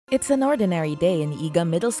It's an ordinary day in Iga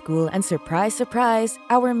Middle School and surprise, surprise,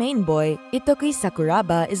 our main boy, Ittoki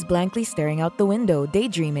Sakuraba, is blankly staring out the window,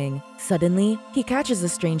 daydreaming. Suddenly, he catches a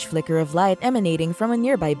strange flicker of light emanating from a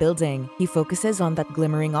nearby building. He focuses on that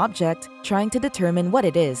glimmering object, trying to determine what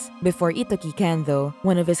it is. Before Ittoki can, though,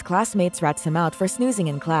 one of his classmates rats him out for snoozing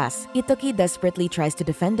in class. Ittoki desperately tries to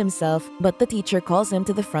defend himself, but the teacher calls him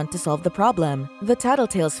to the front to solve the problem. The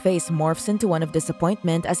tattletale's face morphs into one of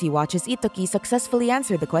disappointment as he watches Ittoki successfully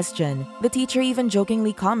answer the question. The teacher even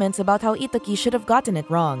jokingly comments about how Ittoki should have gotten it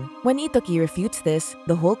wrong. When Ittoki refutes this,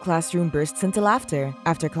 the whole classroom bursts into laughter.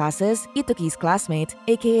 After classes, Ittoki's classmate,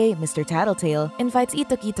 aka Mr. Tattletale, invites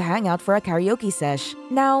Ittoki to hang out for a karaoke sesh.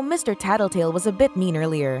 Now, Mr. Tattletale was a bit mean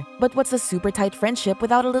earlier, but what's a super tight friendship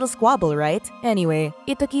without a little squabble, right? Anyway,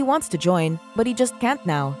 Ittoki wants to join, but he just can't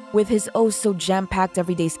now. With his oh-so jam-packed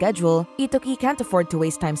everyday schedule, Ittoki can't afford to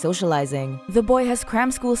waste time socializing. The boy has cram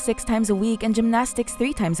school 6 times a week and gymnastics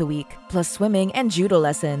 3 times a week, plus swimming and judo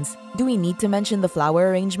lessons. Do we need to mention the flower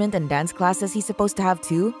arrangement and dance classes he's supposed to have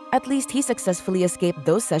too? At least he successfully escaped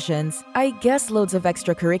those sessions. I guess loads of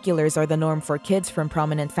extracurriculars are the norm for kids from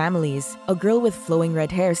prominent families. A girl with flowing red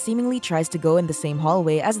hair seemingly tries to go in the same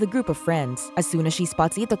hallway as the group of friends. As soon as she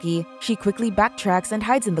spots Ittoki, she quickly backtracks and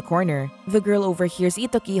hides in the corner. The girl overhears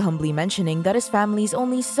Ittoki humbly mentioning that his family's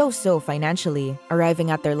only so-so financially. Arriving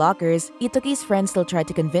at their lockers, Ittoki's friends still try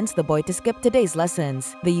to convince the boy to skip today's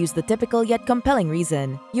lessons. They use the typical yet compelling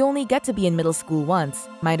reason: you only get to be in middle school once.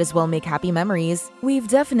 Might as well make happy memories. We've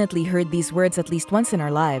definitely heard these words at least once in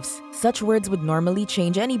our lives. Such words would normally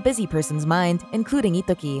change any busy person's mind, including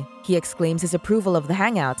Ittoki. He exclaims his approval of the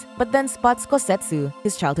hangout, but then spots Kosetsu,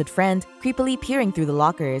 his childhood friend, creepily peering through the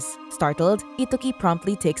lockers. Startled, Ittoki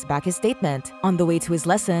promptly takes back his statement. On the way to his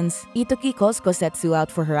lessons, Ittoki calls Kosetsu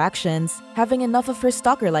out for her actions, having enough of her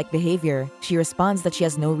stalker-like behavior. She responds that she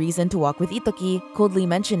has no reason to walk with Ittoki, coldly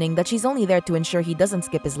mentioning that she's only there to ensure he doesn't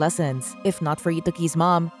skip his lessons. If not for Ittoki's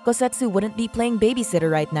mom, Kosetsu wouldn't be playing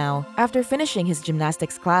babysitter right now. After finishing his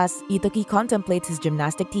gymnastics class, Ittoki contemplates his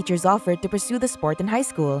gymnastic teacher's offer to pursue the sport in high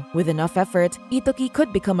school. With enough effort, Ittoki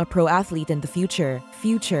could become a pro athlete in the future.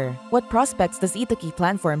 What prospects does Ittoki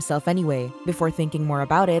plan for himself anyway? Before thinking more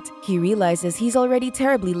about it, he realizes he's already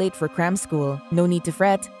terribly late for cram school. No need to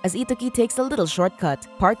fret, as Ittoki takes a little shortcut,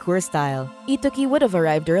 parkour style. Ittoki would have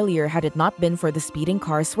arrived earlier had it not been for the speeding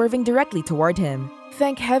car swerving directly toward him.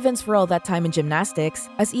 Thank heavens for all that time in gymnastics,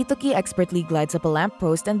 as Ittoki expertly glides up a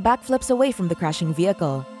lamppost and backflips away from the crashing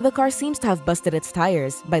vehicle. The car seems to have busted its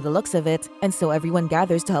tires, by the looks of it, and so everyone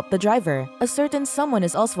gathers to help the driver. A certain someone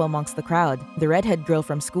is also amongst the crowd. The redhead girl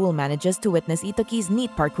from school manages to witness Ittoki's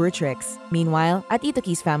neat parkour tricks. Meanwhile, at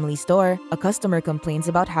Ittoki's family store, a customer complains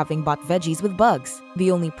about having bought veggies with bugs.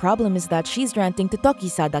 The only problem is that she's ranting to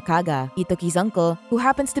Tokisada Kaga, Ittoki's uncle, who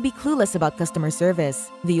happens to be clueless about customer service.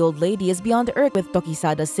 The old lady is beyond irked with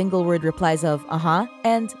Tokisada's single-word replies of "uh-huh"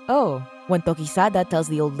 and "oh." When Tokisada tells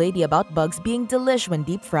the old lady about bugs being delish when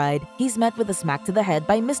deep-fried, he's met with a smack to the head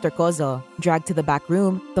by Mr. Kozo. Dragged to the back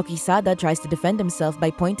room, Tokisada tries to defend himself by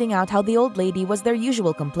pointing out how the old lady was their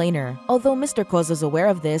usual complainer. Although Mr. Kozo's aware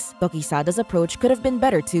of this, Tokisada's approach could have been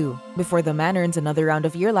better too. Before the man earns another round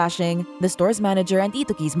of ear lashing, the store's manager and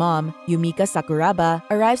Ittoki's mom, Yumika Sakuraba,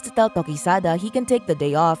 arrives to tell Tokisada he can take the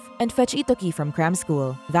day off and fetch Ittoki from cram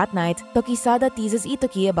school. That night, Tokisada teases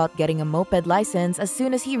Ittoki about getting a moped license as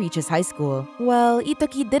soon as he reaches high school. Well,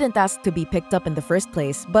 Ittoki didn't ask to be picked up in the first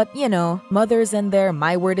place, but you know, mothers and their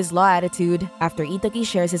my word is law attitude. After Ittoki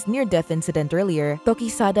shares his near-death incident earlier,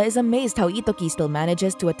 Tokisada is amazed how Ittoki still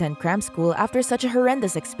manages to attend cram school after such a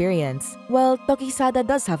horrendous experience. Well, Tokisada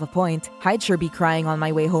does have a point. I'd sure be crying on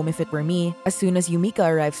my way home if it were me. As soon as Yumika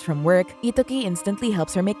arrives from work, Ittoki instantly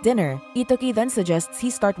helps her make dinner. Ittoki then suggests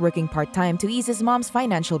he start working part-time to ease his mom's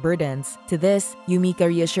financial burdens. To this, Yumika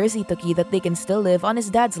reassures Ittoki that they can still live on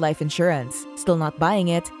his dad's life insurance. Still not buying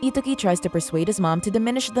it, Ittoki tries to persuade his mom to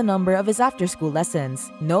diminish the number of his after-school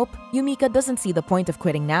lessons. Nope, Yumika doesn't see the point of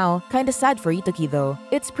quitting now. Kinda sad for Ittoki though.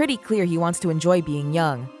 It's pretty clear he wants to enjoy being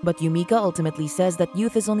young. But Yumika ultimately says that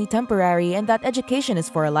youth is only temporary and that education is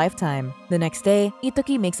for a lifetime. The next day,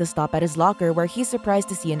 Ittoki makes a stop at his locker where he's surprised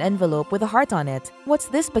to see an envelope with a heart on it. What's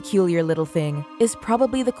this peculiar little thing? Is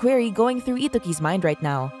probably the query going through Ittoki's mind right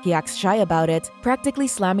now. He acts shy about it, practically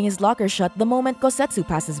slamming his locker shut the moment Kosetsu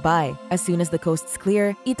passes by. As soon as the coast's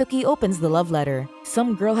clear, Ittoki opens the love letter.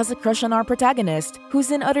 Some girl has a crush on our protagonist,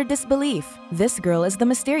 who's in utter disbelief. This girl is the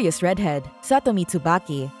mysterious redhead, Satomi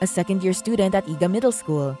Tsubaki, a second-year student at Iga Middle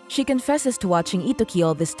School. She confesses to watching Ittoki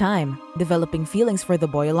all this time, developing feelings for the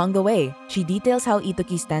boy along the way. She details how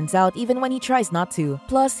Ittoki stands out even when he tries not to.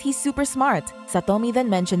 Plus, he's super smart. Satomi then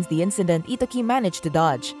mentions the incident Ittoki managed to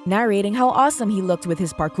dodge, narrating how awesome he looked with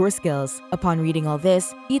his parkour skills. Upon reading all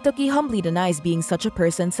this, Ittoki humbly denies being such a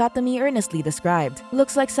person Satomi earnestly described.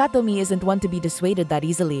 Looks like Satomi isn't one to be dissuaded that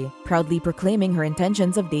easily, proudly proclaiming her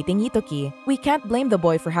intentions of dating Ittoki. We can't blame the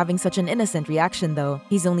boy for having such an innocent reaction though.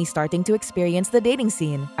 He's only starting to experience the dating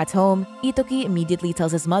scene. At home, Ittoki immediately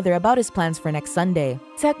tells his mother about his plans for next Sunday.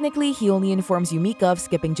 Technically, he only informs Yumika of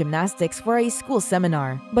skipping gymnastics for a school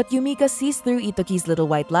seminar. But Yumika sees through Ittoki's little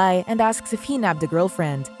white lie and asks if he nabbed a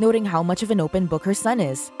girlfriend, noting how much of an open book her son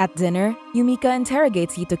is. At dinner, Yumika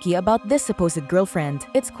interrogates Ittoki about this supposed girlfriend.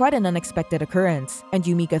 It's quite an unexpected occurrence, and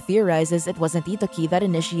Yumika theorizes it wasn't Ittoki that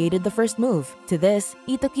initiated the first move. To this,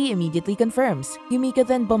 Ittoki immediately confirms. Yumika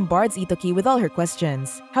then bombards Ittoki with all her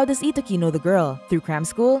questions. How does Ittoki know the girl? Through cram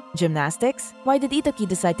school? Gymnastics? Why did Ittoki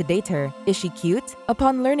decide to date her? Is she cute?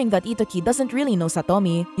 Upon learning that Ittoki doesn't really know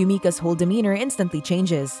Satomi, Yumika's whole demeanor instantly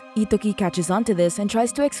changes. Ittoki catches on to this and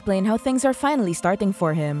tries to explain how things are finally starting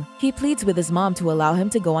for him. He pleads with his mom to allow him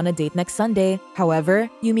to go on a date next Sunday. However,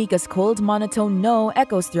 Yumika's cold, monotone no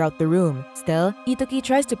echoes throughout the room. Still, Ittoki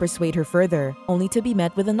tries to persuade her further, only to be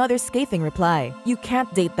met with another scathing reply. You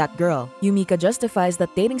can't date that girl. Yumika justifies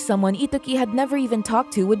that dating someone Ittoki had never even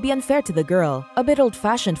talked to would be unfair to the girl. A bit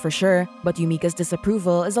old-fashioned for sure, but Yumika's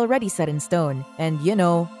disapproval is already set in stone. And you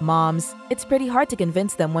know, moms, it's pretty hard to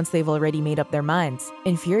convince them once they've already made up their minds.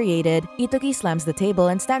 Infuriated, Ittoki slams the table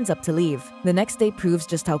and stands up to leave. The next day proves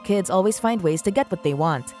just how kids always find ways to get what they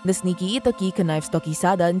want. The sneaky Ittoki connives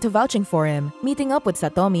Tokisada into vouching for him. Meeting up with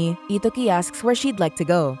Satomi, Ittoki asks where she'd like to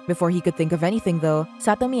go. Before he could think of anything though,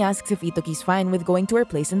 Satomi asks if Ittoki's fine with going to her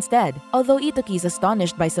place instead. Although Ittoki's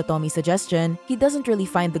astonished by Satomi's suggestion, he doesn't really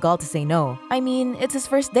find the gall to say no. I mean, it's his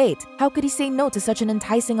first date. How could he say no to such an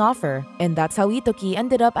enticing offer? And that's how Ittoki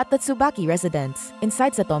ended up at the Tsubaki residence,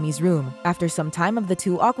 inside Satomi's room. After some time of the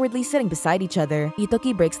two awkwardly sitting beside each other,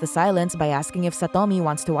 Ittoki breaks the silence by asking if Satomi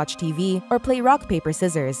wants to watch TV or play rock, paper,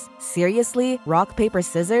 scissors. Seriously? Rock, paper,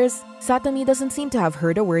 scissors? Satomi doesn't seem to have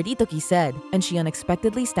heard a word Ittoki said, and she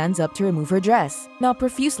unexpectedly stands up to remove her dress. Now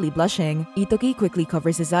profusely blushing, Ittoki quickly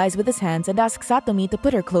covers his eyes with his hands and asks Satomi to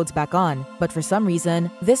put her clothes back on. But for some reason,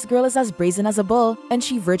 this girl is as brazen as a bull, and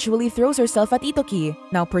she virtually throws herself at Ittoki.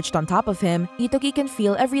 Now perched on top of him, Ittoki can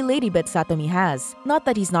feel every lady bit Satomi has. Not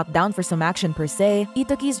that he's not down for some action per se,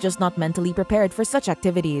 Ittoki's just not mentally prepared for such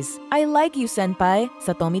activities. I like you, senpai,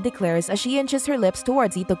 Satomi declares as she inches her lips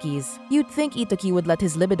towards Ittoki's. You'd think Ittoki would let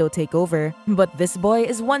his libido take over, but this boy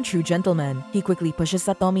is one true gentleman. He quickly pushes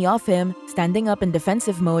Satomi off him, standing up in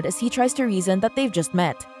defensive mode as he tries to reason that they've just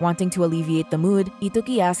met. Wanting to alleviate the mood,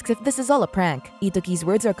 Ittoki asks if this is all a prank. Ittoki's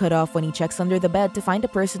words are cut off when he checks under the bed to find a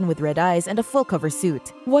person with red eyes and a full cover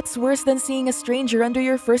suit. What's worse than seeing a stranger under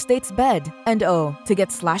your first date's bed? And oh, to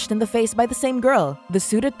get slashed in the face by the same girl. The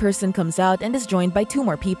suited person comes out and is joined by two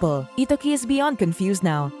more people. Ittoki is beyond confused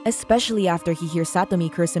now, especially after he hears Satomi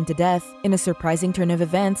curse him to death. In a surprising turn of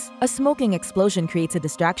events, a smoking explosion creates a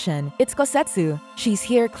distraction. It's Kosetsu. She's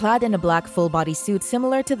here clad in a black full-body suit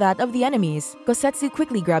similar to that of the enemies. Kosetsu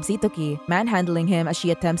quickly grabs Ittoki, manhandling him as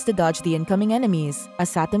she attempts to dodge the incoming enemies.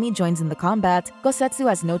 As Satomi joins in the combat, Kosetsu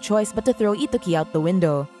has no choice but to throw Ittoki out the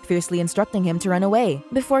window, fiercely instructing him to run away.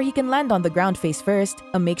 Before he can land on the ground face first,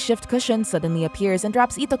 a makeshift cushion suddenly appears and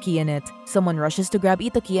drops Ittoki in it. Someone rushes to grab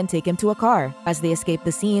Ittoki and take him to a car. As they escape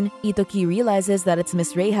the scene, Ittoki realizes that it's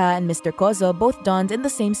Miss Reiha and Mr. Kozo both donned in the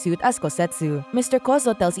same suit as Kosetsu. Mr.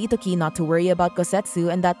 Kozo tells Ittoki not to worry about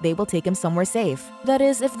Kosetsu and that they will take him somewhere safe. That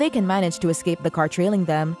is, if they can manage to escape the car trailing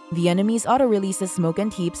them. The enemies auto-releases smoke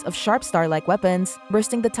and heaps of sharp star-like weapons,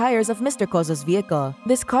 bursting the tires of Mr. Kozo's vehicle.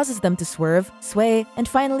 This causes them to swerve, sway, and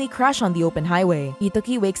finally crash on the open highway.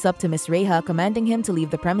 Ittoki wakes up to Miss Reiha commanding him to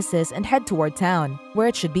leave the premises and head toward town, where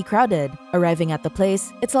it should be crowded. Arriving at the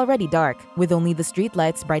place, it's already dark, with only the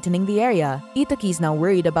streetlights brightening the area. Ittoki's now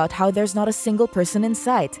worried about how there's not a single person in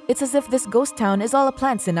sight. It's as if this ghost town is all a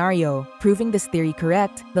planned scenario. Proving this theory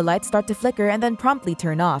correct, the lights start to flicker and then promptly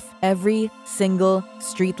turn off. Every single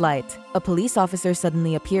streetlight. A police officer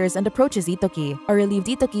suddenly appears and approaches Ittoki. A relieved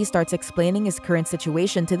Ittoki starts explaining his current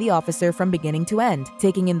situation to the officer from beginning to end.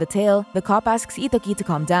 Taking in the tale, the cop asks Ittoki to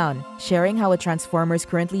calm down, sharing how a transformer is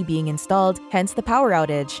currently being installed, hence the power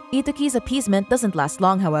outage. Ittoki's appeasement doesn't last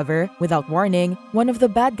long, however. Without warning, one of the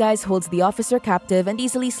bad guys holds the officer captive and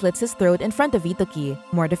easily slits his throat in front of Ittoki.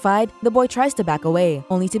 Mortified, the boy tries to back away,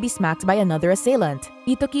 only to be smacked by another assailant.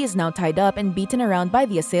 Ittoki is now tied up and beaten around by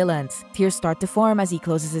the assailants. Tears start to form as he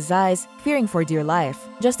closes his eyes, fearing for dear life.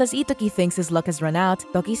 Just as Ittoki thinks his luck has run out,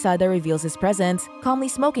 Tokisada reveals his presence, calmly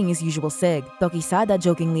smoking his usual cig. Tokisada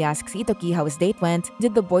jokingly asks Ittoki how his date went.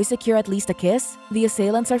 Did the boy secure at least a kiss? The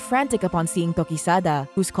assailants are frantic upon seeing Tokisada,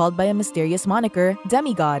 who's called by a mysterious moniker,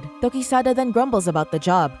 Demigod. Tokisada then grumbles about the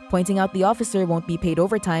job, pointing out the officer won't be paid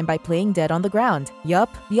overtime by playing dead on the ground. Yup,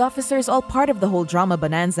 the officer is all part of the whole drama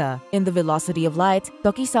bonanza. In the velocity of light,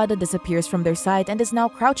 Tokisada disappears from their sight and is now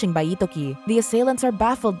crouching by Ittoki. The assailants are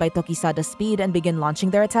baffled by Tokisada's speed and begin launching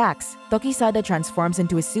their attacks. Tokisada transforms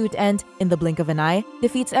into his suit and, in the blink of an eye,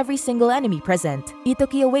 defeats every single enemy present.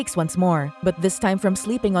 Ittoki awakes once more, but this time from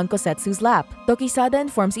sleeping on Kosetsu's lap. Tokisada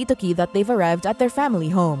informs Ittoki that they've arrived at their family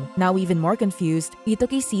home. Now even more confused,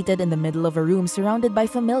 Ittoki seated in the middle of a room surrounded by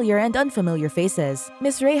familiar and unfamiliar faces.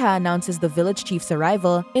 Miss Reiha announces the village chief's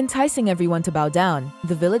arrival, enticing everyone to bow down.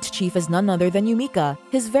 The village chief is none other than Yumika,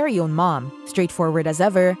 his very own mom. Straightforward as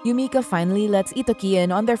ever, Yumika finally lets Ittoki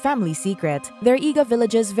in on their family secret, their Iga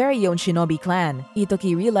village's very own shinobi clan.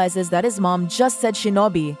 Ittoki realizes that his mom just said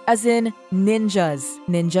shinobi, as in ninjas.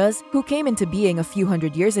 Ninjas, who came into being a few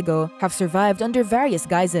hundred years ago, have survived under various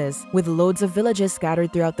guises. With loads of villages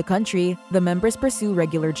scattered throughout the country, the members pursue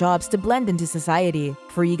regular jobs to blend into society.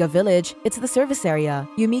 For Iga village, it's the service area.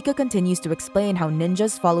 Yumika continues to explain how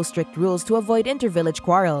ninjas follow strict rules to avoid inter-village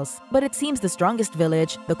quarrels. But it seems the strongest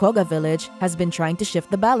village, the Koga village, has been trying to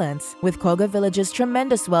shift the balance. With Koga village's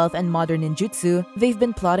tremendous wealth and modern ninjutsu, they've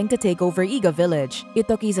been plotting to take over Iga village.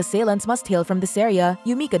 Ittoki's assailants must hail from this area,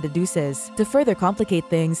 Yumika deduces. To further complicate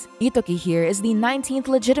things, Ittoki here is the 19th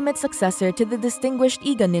legitimate successor to the distinguished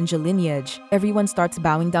Iga ninja lineage. Everyone starts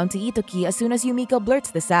bowing down to Ittoki as soon as Yumika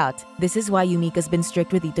blurts this out. This is why Yumika's been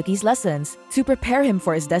strict with Ittoki's lessons, to prepare him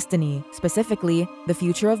for his destiny, specifically, the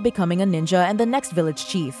future of becoming a ninja and the next village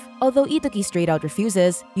chief. Although Ittoki straight out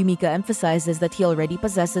refuses, Yumika emphasizes that he already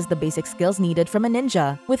possesses the basic skills needed from a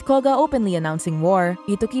ninja. With Koga openly announcing war,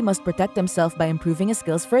 Ittoki must protect himself by improving his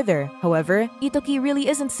skills further. However, Ittoki really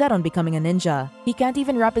isn't set on becoming a ninja. He can't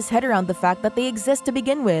even wrap his head around the fact that they exist to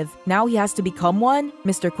begin with. Now he has to become one?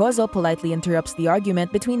 Mr. Kozo politely interrupts the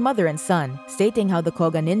argument between mother and son, stating how the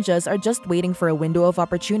Koga ninjas are just waiting for a window of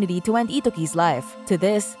opportunity to end Ittoki's life. To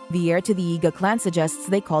this, the heir to the Iga clan suggests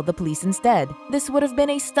they call the police instead. This would have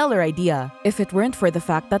been a stellar idea, if it weren't for the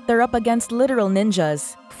fact that they're up against literal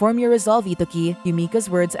ninjas. Form your resolve, Ittoki. Yumika's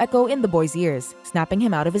words echo in the boy's ears, snapping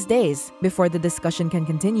him out of his daze. Before the discussion can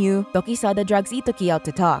continue, Tokisada drags Ittoki out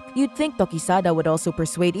to talk. You'd think Tokisada would also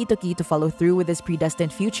persuade Ittoki to follow through with his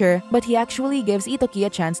predestined future, but he actually gives Ittoki a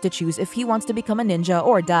chance to choose if he wants to become a ninja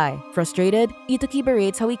or die. Frustrated, Ittoki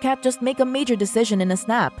berates how he can't just make a major decision in a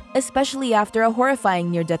snap, especially after a horrifying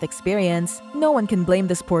near-death experience. No one can blame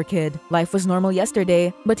this poor kid. Life was normal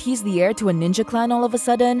yesterday, but he's the heir to a ninja clan all of a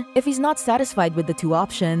sudden. If he's not satisfied with the two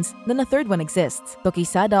options, then a third one exists.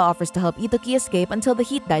 Tokisada offers to help Ittoki escape until the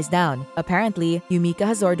heat dies down. Apparently, Yumika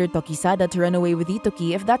has ordered Tokisada to run away with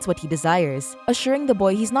Ittoki if that's what he desires. Assuring the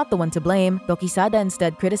boy he's not the one to blame, Tokisada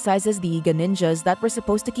instead criticizes the Iga ninjas that were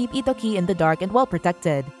supposed to keep Ittoki in the dark and well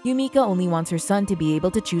protected. Yumika only wants her son to be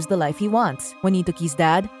able to choose the life he wants. When Ittoki's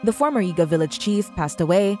dad, the former Iga village chief, passed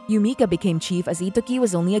away, Yumika became chief as Ittoki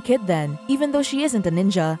was only a kid then. Even though she isn't a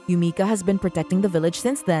ninja, Yumika has been protecting the village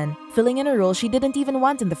since then, filling in a role she didn't even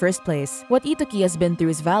want in the first place. What Ittoki has been through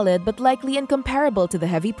is valid but likely incomparable to the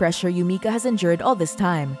heavy pressure Yumika has endured all this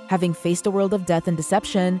time. Having faced a world of death and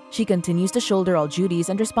deception, she continues to shoulder all duties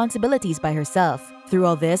and responsibilities by herself. Through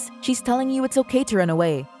all this, she's telling you it's okay to run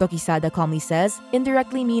away, Tokisada calmly says,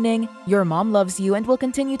 indirectly meaning, your mom loves you and will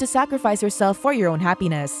continue to sacrifice herself for your own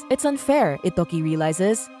happiness. It's unfair, Ittoki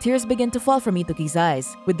realizes. Tears begin to fall from Ittoki's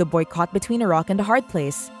eyes, with the boy caught between a rock and a hard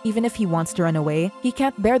place. Even if he wants to run away, he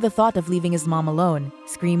can't bear the thought of leaving his mom alone.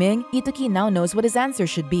 Screaming, Ittoki now knows what his answer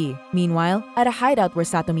should be. Meanwhile, at a hideout where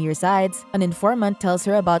Satomi resides, an informant tells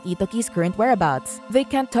her about Ittoki's current whereabouts. They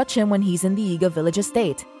can't touch him when he's in the Iga village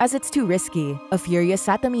estate, as it's too risky. A furious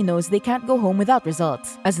Satomi knows they can't go home without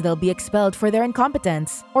results, as they'll be expelled for their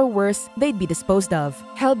incompetence. Or worse, they'd be disposed of.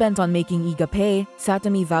 Hellbent on making Iga pay,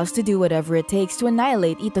 Satomi vows to do whatever it takes to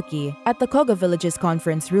annihilate Ittoki. At the Koga village's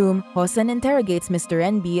conference room, Hosen interrogates Mr.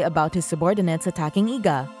 NB about his subordinates attacking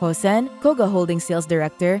Iga. Hosen, Koga Holding sales director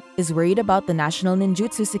director, is worried about the National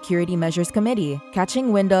Ninjutsu Security Measures Committee,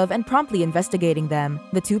 catching wind of and promptly investigating them.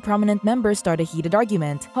 The two prominent members start a heated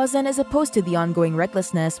argument. Hosen is opposed to the ongoing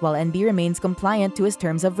recklessness while NB remains compliant to his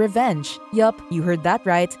terms of revenge. Yup, you heard that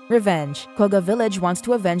right, revenge. Koga Village wants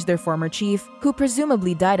to avenge their former chief, who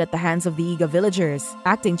presumably died at the hands of the Iga villagers.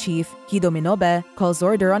 Acting Chief, Hidominobe, calls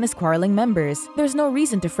order on his quarreling members. There's no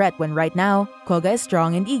reason to fret when right now, Koga is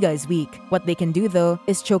strong and Iga is weak. What they can do though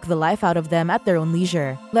is choke the life out of them at their own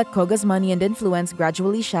leisure. Let Koga's money and influence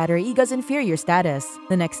gradually shatter Iga's inferior status.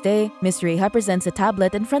 The next day, Miss Reiha presents a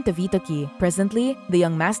tablet in front of Ittoki. Presently, the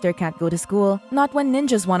young master can't go to school, not when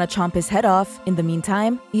ninjas wanna chomp his head off. In the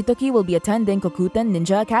meantime, Ittoki will be attending Kokuten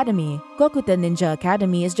Ninja Academy. Kokuten Ninja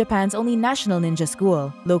Academy is Japan's only national ninja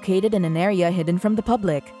school, located in an area hidden from the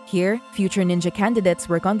public. Here, future ninja candidates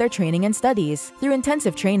work on their training and studies. Through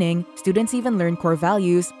intensive training, students even learn core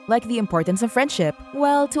values like the importance of friendship.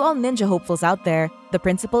 Well, to all ninja hopefuls out there, the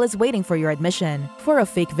principal is waiting for your admission. For a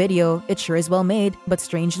fake video, it sure is well made, but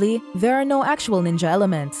strangely, there are no actual ninja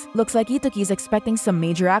elements. Looks like Ittoki is expecting some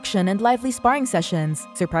major action and lively sparring sessions.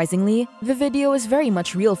 Surprisingly, the video is very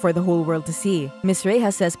much real for the whole world to see. Miss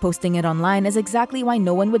Reiha says posting it online is exactly why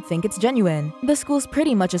no one would think it's genuine. The school's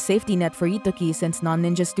pretty much a safety net for Ittoki since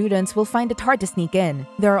non-ninja students will find it hard to sneak in.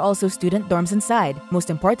 There are also student dorms inside. Most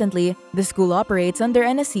importantly, the school operates under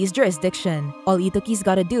NSC's jurisdiction. All Ittoki's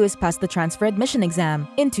gotta do is pass the transfer admission exam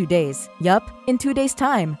in 2 days. Yup, in 2 days'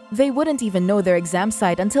 time. They wouldn't even know their exam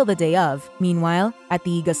site until the day of. Meanwhile, at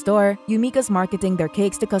the Iga store, Yumika's marketing their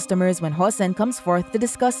cakes to customers when Hosen comes forth to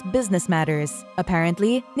discuss business matters.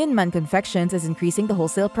 Apparently, Ninman Confections is increasing the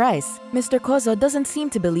wholesale price. Mr. Kozo doesn't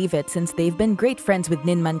seem to believe it since they've been great friends with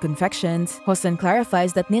Ninman Confections. Hosen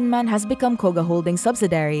clarifies that Ninman has become Koga Holdings'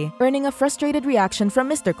 subsidiary, earning a frustrated reaction from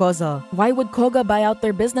Mr. Kozo. Why would Koga buy out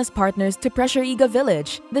their business partners to pressure Iga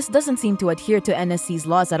Village? This doesn't seem to adhere to NSC's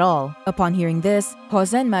laws at all. Upon hearing this,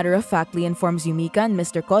 Hosen matter-of-factly informs Yumika and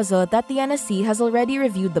Mr. Kozo that the NSC has already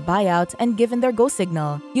reviewed the buyout and given their go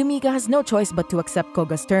signal. Yumika has no choice but to accept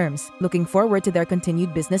Koga's terms, looking forward to their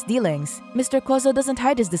continued business dealings. Mr. Kozo doesn't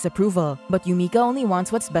hide his disapproval, but Yumika only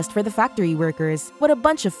wants what's best for the factory workers. What a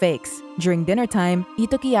bunch of fakes. During dinner time,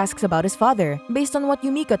 Ittoki asks about his father. Based on what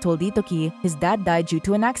Yumika told Ittoki, his dad died due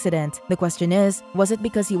to an accident. The question is, was it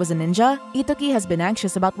because he was a ninja? Ittoki has been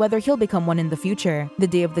anxious about whether he'll become one in the future. The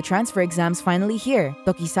day of the transfer exam's finally here.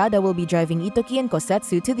 Tokisada will be driving Ittoki and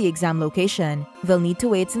Kosetsu to the exam location. They'll need to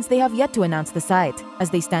wait since they have yet to announce the site. As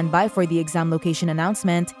they stand by for the exam location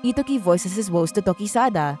announcement, Ittoki voices his woes to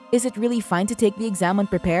Tokisada. Is it really fine to take the exam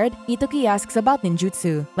unprepared? Ittoki asks about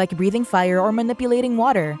ninjutsu, like breathing fire or manipulating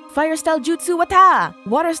water. Fire-style jutsu wata!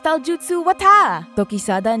 Water-style jutsu wata!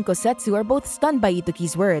 Tokisada and Kosetsu are both stunned by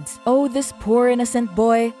Ittoki's words. Oh, this poor innocent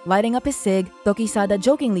boy. Lighting up his cig, Tokisada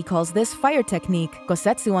jokingly calls this fire technique.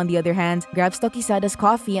 Kosetsu, on the other hand, grabs Tokisada's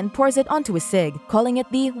coffee and pours it onto his cig, calling it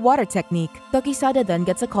the water technique. Tokisada then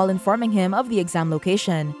gets a call informing him of the exam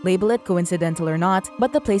location. Label it coincidental or not,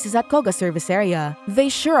 but the place is at Koga service area. They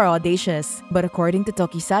sure are audacious. But according to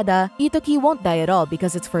Tokisada, Ittoki won't die at all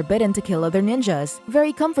because it's forbidden to kill other ninjas.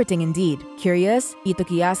 Very comforting indeed. Curious,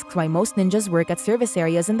 Ittoki asks why most ninjas work at service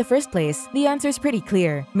areas in the first place. The answer's pretty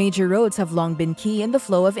clear. Major roads have long been key in the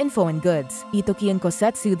flow of info and goods. Ittoki and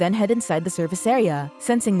Kosetsu then head inside the service area.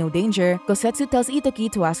 Sensing no danger, Kosetsu tells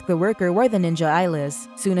Ittoki to ask the worker where the ninja aisle is.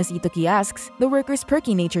 Soon as Ittoki asks, the worker's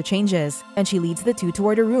perky nature changes, and she leads the two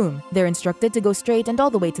toward a room. They're instructed to go straight and all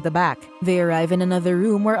the way to the back. They arrive in another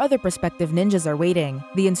room where other prospective ninjas are waiting.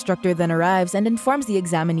 The instructor then arrives and informs the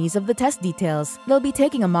examinees of the test details. They'll be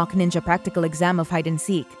taking a mock ninja practical exam of hide and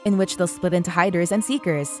seek, in which they'll split into hiders and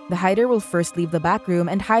seekers. The hider will first leave the back room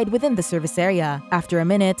and hide within the service area. After a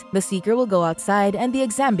minute, the seeker will go outside and the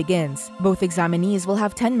exam begins. Both examinees will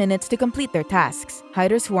have 10 minutes to complete their tasks.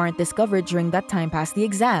 Hiders who aren't discovered during that time pass the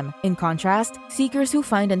exam. In contrast, seekers who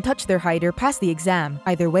find and touch their hider pass the exam.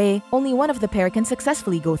 Either way, only one of the pair can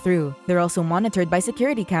successfully go through. They're also monitored by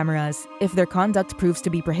security cameras. If their conduct proves to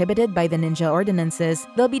be prohibited by the ninja ordinances,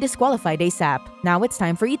 they'll be disqualified ASAP. Now it's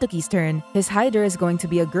time for Ittoki's turn. His hider is going to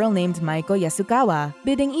be a girl named Maiko Yasukawa.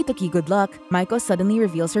 Bidding Ittoki good luck, Maiko suddenly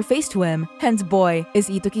reveals her face to him. And boy, is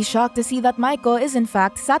Ittoki shocked to see that Maiko is in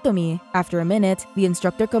fact Satomi. After a minute, the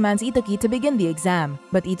instructor commands Ittoki to begin the exam.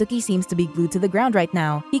 But Ittoki seems to be glued to the ground right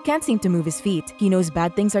now. He can't seem to move his feet. He knows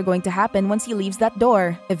bad things are going to happen once he leaves that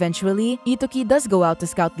door. Eventually, Ittoki does go out to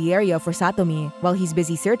scout the area for Satomi. While he's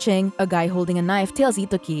busy searching, a guy holding a knife tails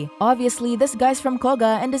Ittoki. Obviously, this guy's from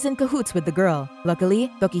Koga and is in cahoots with the girl.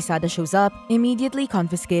 Luckily, Tokisada shows up, immediately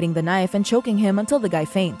confiscating the knife and choking him until the guy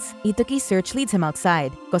faints. Ittoki's search leads him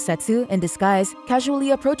outside. Kosetsu, in disguise,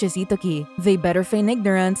 casually approaches Ittoki. They better feign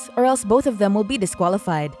ignorance, or else both both of them will be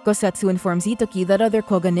disqualified. Kosetsu informs Ittoki that other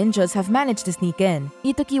Koga ninjas have managed to sneak in.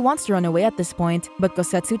 Ittoki wants to run away at this point, but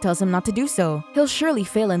Kosetsu tells him not to do so. He'll surely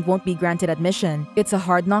fail and won't be granted admission. It's a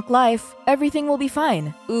hard-knock life. Everything will be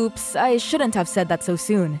fine. Oops, I shouldn't have said that so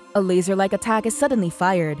soon. A laser-like attack is suddenly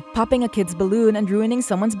fired, popping a kid's balloon and ruining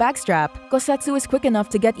someone's backstrap. Kosetsu is quick enough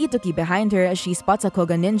to get Ittoki behind her as she spots a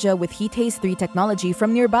Koga ninja with Heat Haze 3 technology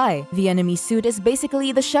from nearby. The enemy's suit is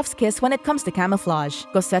basically the chef's kiss when it comes to camouflage.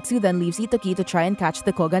 Kosetsu then leaves Ittoki to try and catch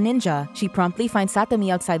the Koga ninja. She promptly finds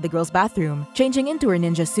Satomi outside the girl's bathroom. Changing into her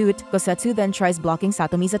ninja suit, Kosetsu then tries blocking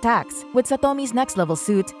Satomi's attacks. With Satomi's next level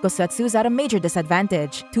suit, Kosetsu's at a major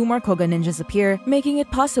disadvantage. 2 more Koga ninjas appear, making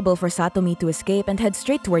it possible for Satomi to escape and head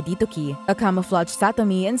straight toward Ittoki. A camouflaged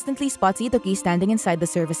Satomi instantly spots Ittoki standing inside the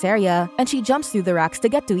service area, and she jumps through the racks to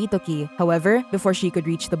get to Ittoki. However, before she could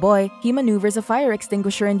reach the boy, he maneuvers a fire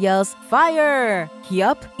extinguisher and yells, "Fire!"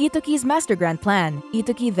 Yup, Ittoki's master grand plan.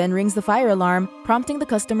 Ittoki then rings the fire alarm, prompting the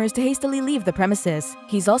customers to hastily leave the premises.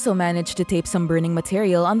 He's also managed to tape some burning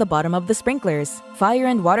material on the bottom of the sprinklers. Fire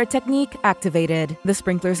and water technique activated. The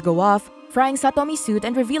sprinklers go off, frying Satomi's suit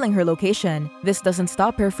and revealing her location. This doesn't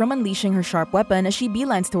stop her from unleashing her sharp weapon as she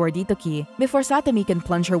beelines toward Ittoki. Before Satomi can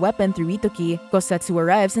plunge her weapon through Ittoki, Kosetsu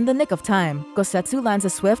arrives in the nick of time. Kosetsu lands a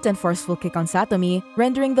swift and forceful kick on Satomi,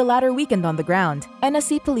 rendering the latter weakened on the ground.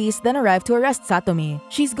 NSC police then arrive to arrest Satomi.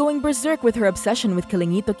 She's going berserk with her obsession with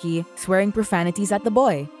killing Ittoki, swearing profanities at the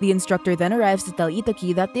boy. The instructor then arrives to tell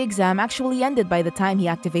Ittoki that the exam actually ended by the time he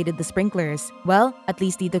activated the sprinklers. Well, at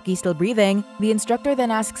least Ittoki's still breathing. The instructor then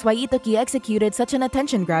asks why Ittoki executed such an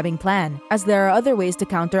attention-grabbing plan, as there are other ways to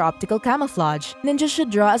counter optical camouflage. Ninjas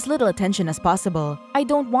should draw as little attention as possible. I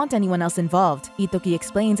don't want anyone else involved, Ittoki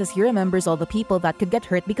explains as he remembers all the people that could get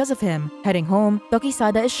hurt because of him. Heading home,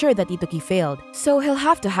 Tokisada is sure that Ittoki failed, so he'll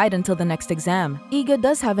have to hide until the next exam. Iga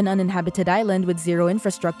does have an uninhabited island with zero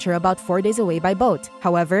infrastructure about 4 days away by boat.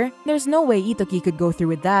 However, there's no way Ittoki could go through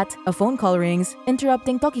with that. A phone call rings,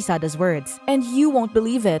 interrupting Tokisada's words. And you won't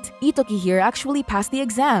believe it, Ittoki here actually passed the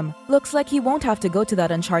exam. Looks like he won't have to go to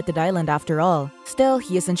that uncharted island after all. Still,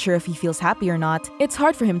 he isn't sure if he feels happy or not. It's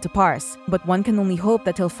hard for him to parse, but one can only hope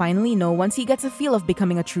that he'll finally know once he gets a feel of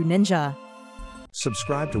becoming a true ninja.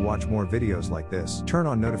 Subscribe to watch more videos like this, turn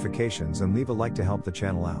on notifications and leave a like to help the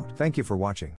channel out. Thank you for watching.